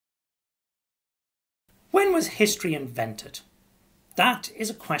When was history invented? That is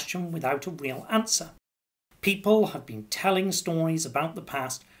a question without a real answer. People have been telling stories about the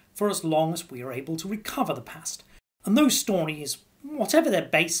past for as long as we are able to recover the past, and those stories, whatever their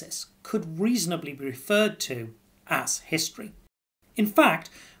basis, could reasonably be referred to as history. In fact,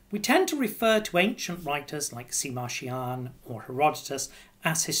 we tend to refer to ancient writers like Marcian or Herodotus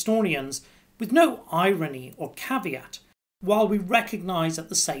as historians with no irony or caveat, while we recognise at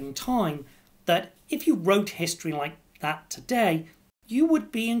the same time that if you wrote history like that today, you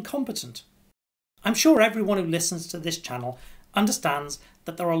would be incompetent. I'm sure everyone who listens to this channel understands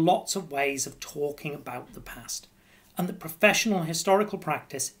that there are lots of ways of talking about the past, and that professional historical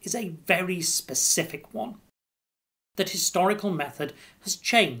practice is a very specific one. That historical method has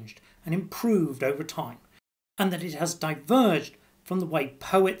changed and improved over time, and that it has diverged from the way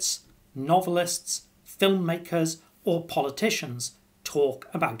poets, novelists, filmmakers, or politicians talk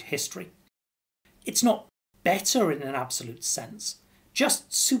about history. It's not better in an absolute sense,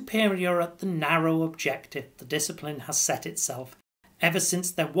 just superior at the narrow objective the discipline has set itself, ever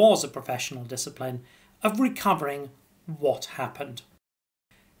since there was a professional discipline, of recovering what happened.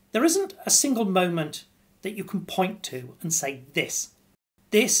 There isn't a single moment that you can point to and say this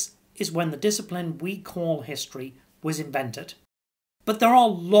is when the discipline we call history was invented. But there are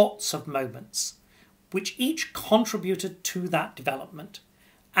lots of moments which each contributed to that development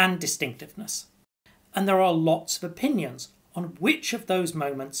and distinctiveness. And there are lots of opinions on which of those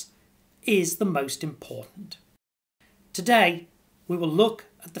moments is the most important. Today, we will look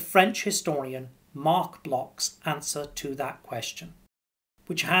at the French historian Marc Bloch's answer to that question,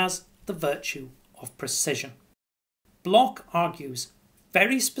 which has the virtue of precision. Bloch argues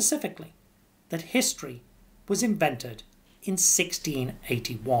very specifically that history was invented in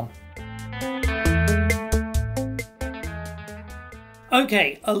 1681.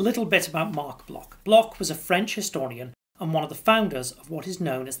 Okay, a little bit about Marc Bloch. Bloch was a French historian and one of the founders of what is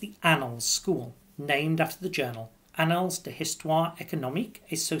known as the Annales school, named after the journal Annales de Histoire économique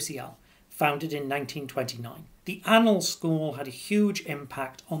et sociale, founded in 1929. The Annales school had a huge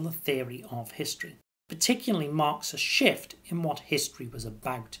impact on the theory of history, particularly marks a shift in what history was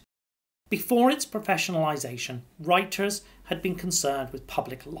about. Before its professionalisation, writers had been concerned with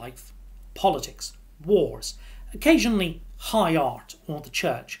public life, politics, wars, occasionally high art or the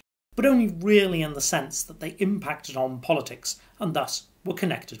church, but only really in the sense that they impacted on politics and thus were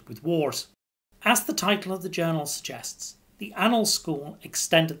connected with wars. As the title of the journal suggests, the Annales school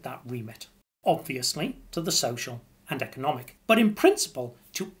extended that remit, obviously to the social and economic, but in principle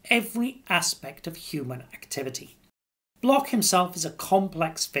to every aspect of human activity. Bloch himself is a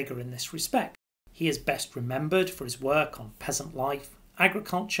complex figure in this respect. He is best remembered for his work on peasant life,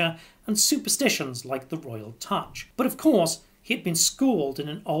 agriculture, and superstitions like the royal touch. But of course, he had been schooled in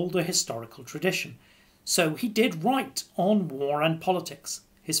an older historical tradition, so he did write on war and politics,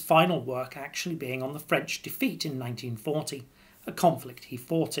 his final work actually being on the French defeat in 1940, a conflict he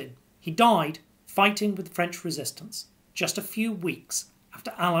fought in. He died fighting with French resistance just a few weeks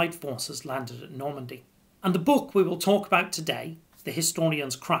after Allied forces landed at Normandy. And the book we will talk about today, The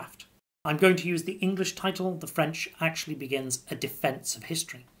Historian's Craft, I'm going to use the English title, the French actually begins A Defence of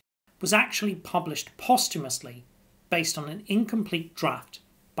History, was actually published posthumously based on an incomplete draft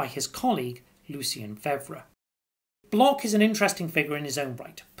by his colleague Lucien Febvre. Bloch is an interesting figure in his own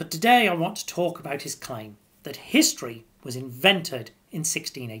right, but today I want to talk about his claim that history was invented in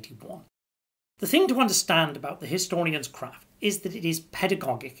 1681. The thing to understand about the historian's craft is that it is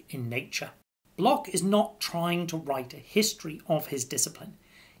pedagogic in nature. Bloch is not trying to write a history of his discipline.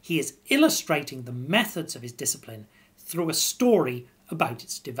 He is illustrating the methods of his discipline through a story about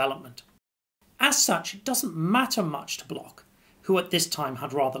its development. As such, it doesn't matter much to Bloch, who at this time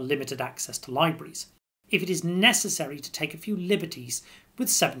had rather limited access to libraries, if it is necessary to take a few liberties with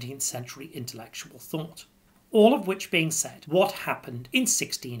 17th century intellectual thought. All of which being said, what happened in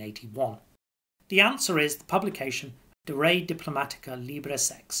 1681? The answer is the publication de Re Diplomatica Libre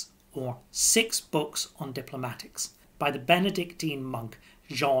Sex, or 6 Books on Diplomatics, by the Benedictine monk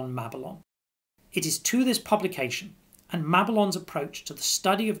Jean Mabillon. It is to this publication and Mabillon's approach to the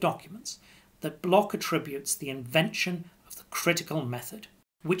study of documents that Bloch attributes the invention of the critical method,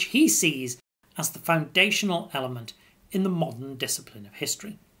 which he sees as the foundational element in the modern discipline of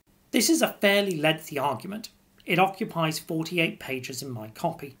history. This is a fairly lengthy argument. It occupies 48 pages in my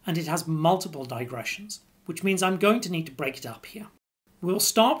copy, and it has multiple digressions, which means I'm going to need to break it up here. We'll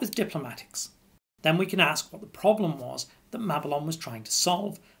start with diplomatics. Then we can ask what the problem was that Mabillon was trying to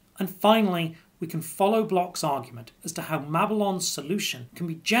solve, and finally we can follow Bloch's argument as to how Mabillon's solution can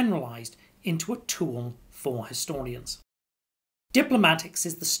be generalised into a tool for historians. Diplomatics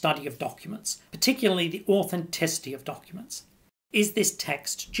is the study of documents, particularly the authenticity of documents. Is this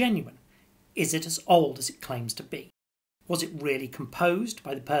text genuine? Is it as old as it claims to be? Was it really composed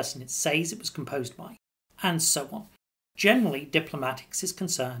by the person it says it was composed by? And so on. Generally, diplomatics is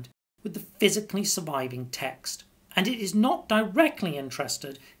concerned with the physically surviving text, and it is not directly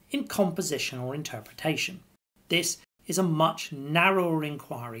interested in composition or interpretation. This is a much narrower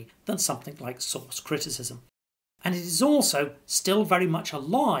inquiry than something like source criticism, and it is also still very much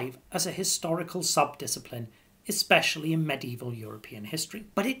alive as a historical subdiscipline, especially in medieval European history.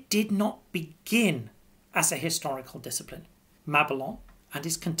 But it did not begin as a historical discipline. Mabillon and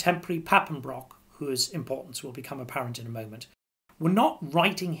his contemporary Papenbrock, whose importance will become apparent in a moment, were not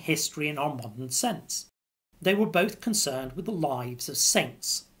writing history in our modern sense. They were both concerned with the lives of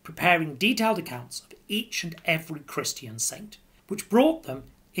saints, preparing detailed accounts of each and every Christian saint, which brought them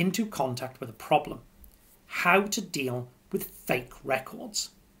into contact with a problem: how to deal with fake records.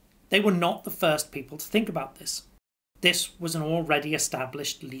 They were not the first people to think about this. This was an already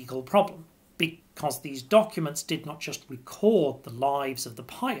established legal problem, because these documents did not just record the lives of the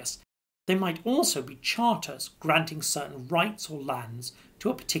pious, they might also be charters granting certain rights or lands to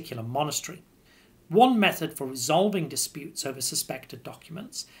a particular monastery. One method for resolving disputes over suspected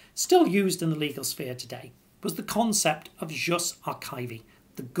documents, still used in the legal sphere today, was the concept of jus archivi,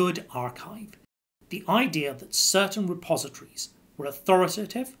 the good archive. The idea that certain repositories were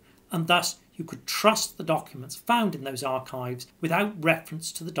authoritative and thus you could trust the documents found in those archives without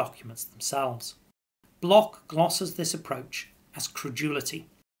reference to the documents themselves. Bloch glosses this approach as credulity.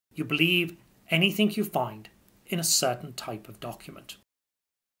 You believe anything you find in a certain type of document.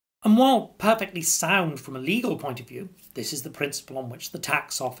 And while perfectly sound from a legal point of view, this is the principle on which the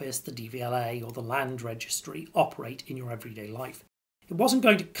tax office, the DVLA or the land registry operate in your everyday life, it wasn't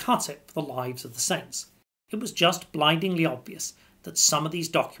going to cut it for the lives of the saints. It was just blindingly obvious that some of these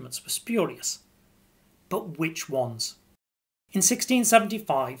documents were spurious. But which ones? In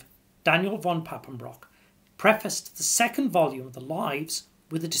 1675, Daniel von Papenbrock prefaced the second volume of the Lives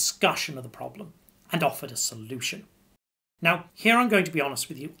with a discussion of the problem and offered a solution. Now, here I'm going to be honest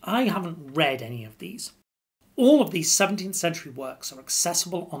with you, I haven't read any of these. All of these 17th century works are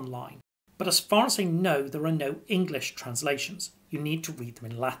accessible online, but as far as I know, there are no English translations. You need to read them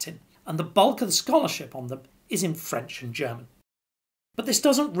in Latin, and the bulk of the scholarship on them is in French and German. But this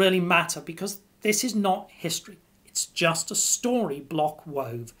doesn't really matter because this is not history. It's just a story Bloch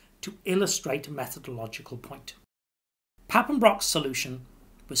wove to illustrate a methodological point. Papenbrock's solution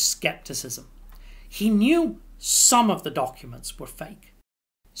was scepticism. He knew some of the documents were fake.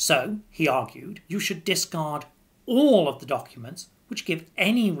 So, he argued, you should discard all of the documents which give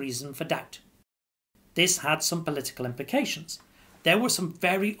any reason for doubt. This had some political implications. There were some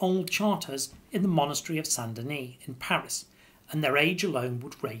very old charters in the monastery of Saint Denis in Paris, and their age alone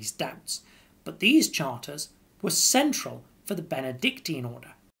would raise doubts. But these charters were central for the Benedictine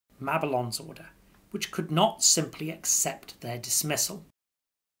order, Mabillon's order, which could not simply accept their dismissal.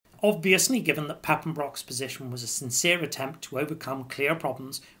 Obviously, given that Papenbrock's position was a sincere attempt to overcome clear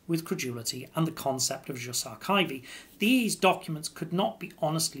problems with credulity and the concept of jus archivi, these documents could not be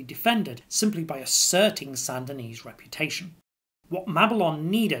honestly defended simply by asserting Saint Denis' reputation. What Mabillon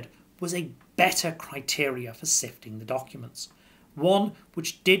needed was a better criteria for sifting the documents, one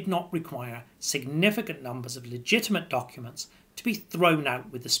which did not require significant numbers of legitimate documents to be thrown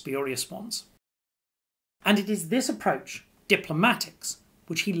out with the spurious ones. And it is this approach, diplomatics,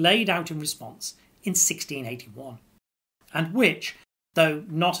 which he laid out in response in 1681, and which, though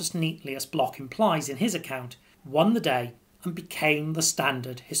not as neatly as Bloch implies in his account, won the day and became the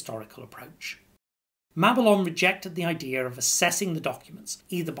standard historical approach. Mabillon rejected the idea of assessing the documents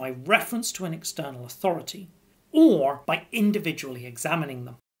either by reference to an external authority or by individually examining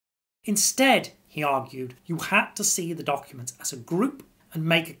them. Instead, he argued, you had to see the documents as a group and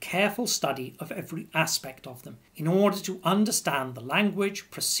make a careful study of every aspect of them in order to understand the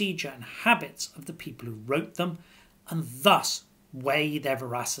language, procedure and habits of the people who wrote them and thus weigh their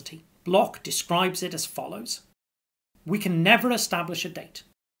veracity. Bloch describes it as follows. We can never establish a date.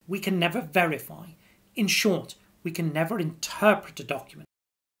 We can never verify. In short, we can never interpret a document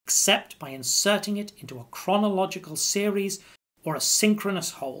except by inserting it into a chronological series or a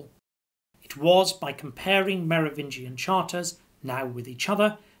synchronous whole. It was by comparing Merovingian charters, now with each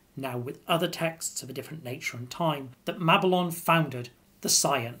other, now with other texts of a different nature and time, that Mabillon founded the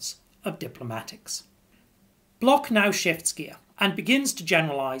science of diplomatics. Bloch now shifts gear and begins to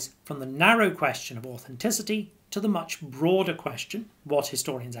generalise from the narrow question of authenticity to the much broader question, what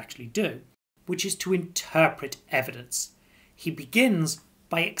historians actually do, which is to interpret evidence. He begins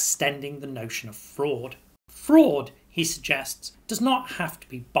by extending the notion of fraud. Fraud, he suggests, does not have to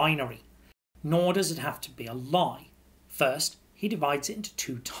be binary, nor does it have to be a lie. First, he divides it into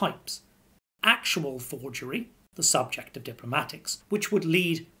two types. Actual forgery, the subject of diplomatics, which would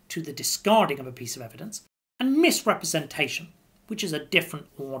lead to the discarding of a piece of evidence, and misrepresentation, which is a different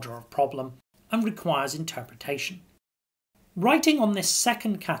order of problem and requires interpretation. Writing on this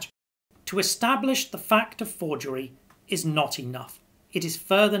second category, to establish the fact of forgery is not enough. It is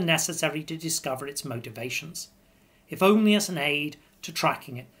further necessary to discover its motivations, if only as an aid to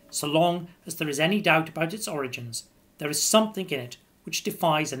tracking it. So long as there is any doubt about its origins, there is something in it which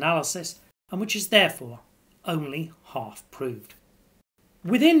defies analysis and which is therefore only half proved.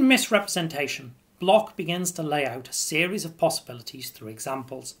 Within misrepresentation, Bloch begins to lay out a series of possibilities through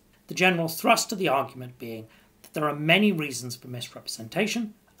examples, the general thrust of the argument being that there are many reasons for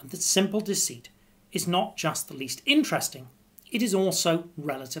misrepresentation and that simple deceit is not just the least interesting, it is also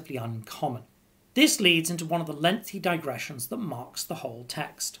relatively uncommon. This leads into one of the lengthy digressions that marks the whole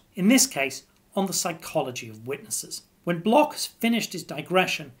text, in this case on the psychology of witnesses. When Bloch has finished his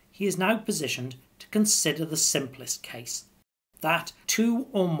digression, he is now positioned to consider the simplest case, that two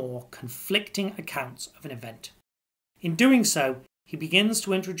or more conflicting accounts of an event. In doing so, he begins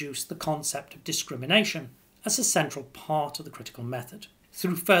to introduce the concept of discrimination as a central part of the critical method.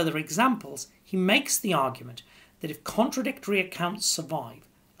 Through further examples, he makes the argument that if contradictory accounts survive,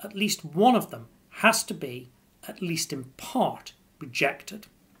 at least one of them has to be, at least in part, rejected.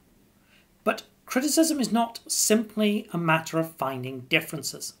 But criticism is not simply a matter of finding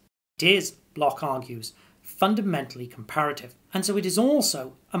differences. It is, Bloch argues, fundamentally comparative, and so it is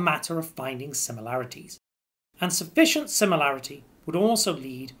also a matter of finding similarities. And sufficient similarity would also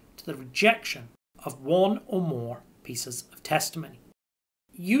lead to the rejection of one or more pieces of testimony.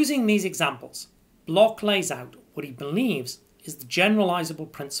 Using these examples, Bloch lays out what he believes is the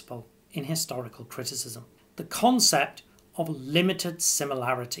generalizable principle in historical criticism, the concept of limited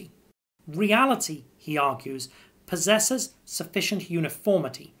similarity. Reality, he argues, possesses sufficient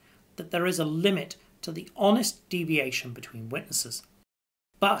uniformity that there is a limit to the honest deviation between witnesses.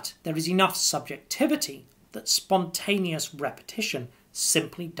 But there is enough subjectivity that spontaneous repetition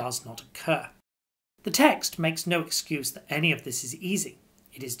simply does not occur. The text makes no excuse that any of this is easy.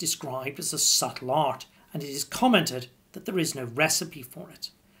 It is described as a subtle art, and it is commented that there is no recipe for it.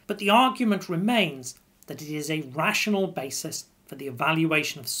 But the argument remains that it is a rational basis for the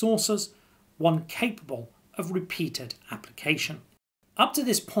evaluation of sources, one capable of repeated application. Up to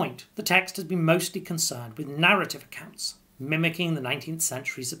this point, the text has been mostly concerned with narrative accounts, mimicking the 19th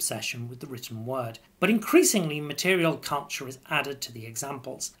century's obsession with the written word. But increasingly, material culture is added to the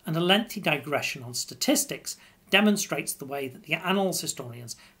examples, and a lengthy digression on statistics demonstrates the way that the Annales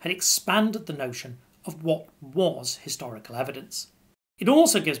historians had expanded the notion of what was historical evidence. It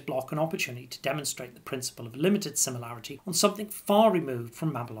also gives Bloch an opportunity to demonstrate the principle of limited similarity on something far removed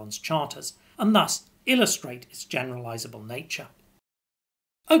from Babylon's charters, and thus illustrate its generalizable nature.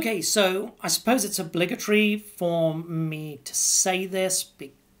 Okay, so I suppose it's obligatory for me to say this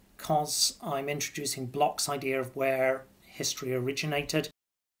because I'm introducing Bloch's idea of where history originated.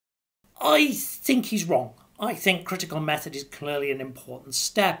 I think he's wrong. I think critical method is clearly an important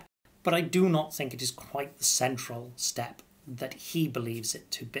step, but I do not think it is quite the central step that he believes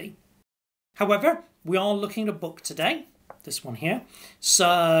it to be. However, we are looking at a book today, this one here,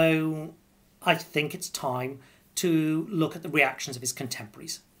 so I think it's time to look at the reactions of his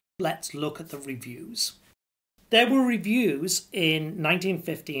contemporaries. Let's look at the reviews. There were reviews in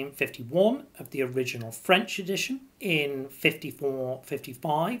 1950-51 of the original French edition, in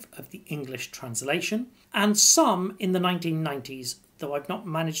 54-55 of the English translation, and some in the 1990s, though I've not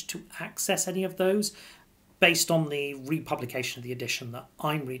managed to access any of those, based on the republication of the edition that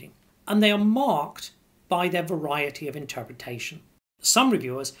I'm reading. And they are marked by their variety of interpretation. Some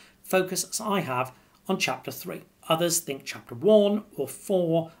reviewers focus, as I have, on Chapter 3. Others think Chapter 1 or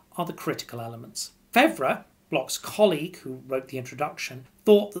 4 are the critical elements. Febvre, Bloch's colleague who wrote the introduction,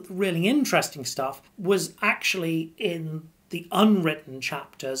 thought that the really interesting stuff was actually in the unwritten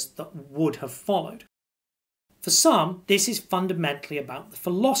chapters that would have followed. For some, this is fundamentally about the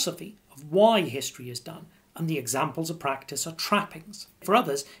philosophy of why history is done, and the examples of practice are trappings. For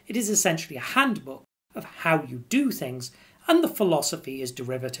others, it is essentially a handbook of how you do things, and the philosophy is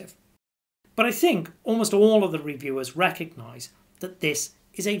derivative. But I think almost all of the reviewers recognise that this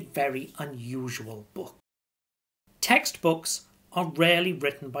is a very unusual book. Textbooks are rarely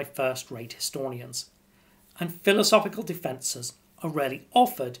written by first-rate historians, and philosophical defences are rarely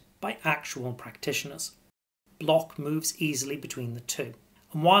offered by actual practitioners. Bloch moves easily between the two,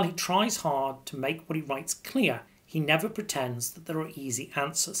 and while he tries hard to make what he writes clear, he never pretends that there are easy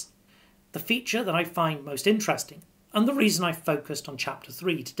answers. The feature that I find most interesting And the reason I focused on chapter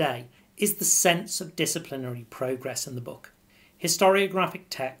 3 today is the sense of disciplinary progress in the book. Historiographic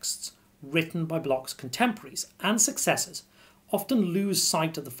texts written by Bloch's contemporaries and successors often lose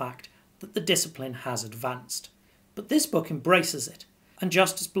sight of the fact that the discipline has advanced. But this book embraces it, and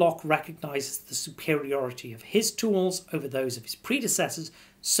just as Bloch recognises the superiority of his tools over those of his predecessors,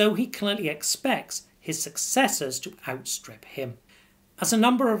 so he clearly expects his successors to outstrip him. As a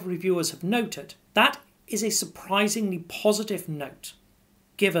number of reviewers have noted, that is a surprisingly positive note,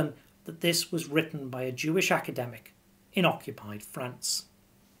 given that this was written by a Jewish academic in occupied France.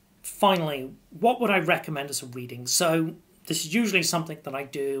 Finally, what would I recommend as a reading? So this is usually something that I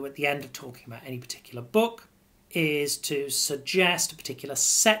do at the end of talking about any particular book, is to suggest a particular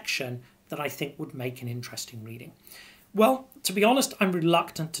section that I think would make an interesting reading. Well, to be honest, I'm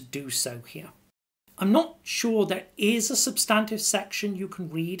reluctant to do so here. I'm not sure there is a substantive section you can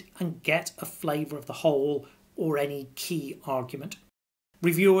read and get a flavour of the whole or any key argument.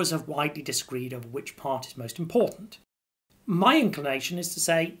 Reviewers have widely disagreed over which part is most important. My inclination is to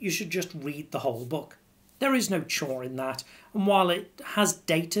say you should just read the whole book. There is no chore in that, and while it has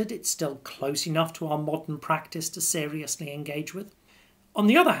dated, it's still close enough to our modern practice to seriously engage with. On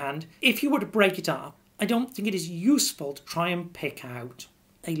the other hand, if you were to break it up, I don't think it is useful to try and pick out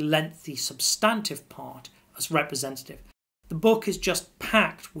a lengthy substantive part as representative. The book is just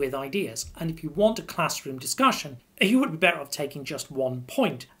packed with ideas, and if you want a classroom discussion, you would be better off taking just one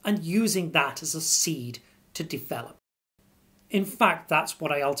point and using that as a seed to develop. In fact, that's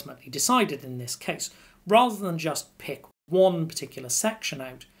what I ultimately decided in this case. Rather than just pick one particular section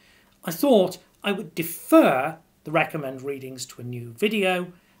out, I thought I would defer the recommend readings to a new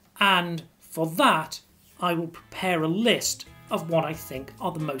video, and for that I will prepare a list of what I think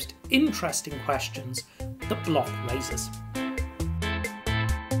are the most interesting questions that Bloch raises.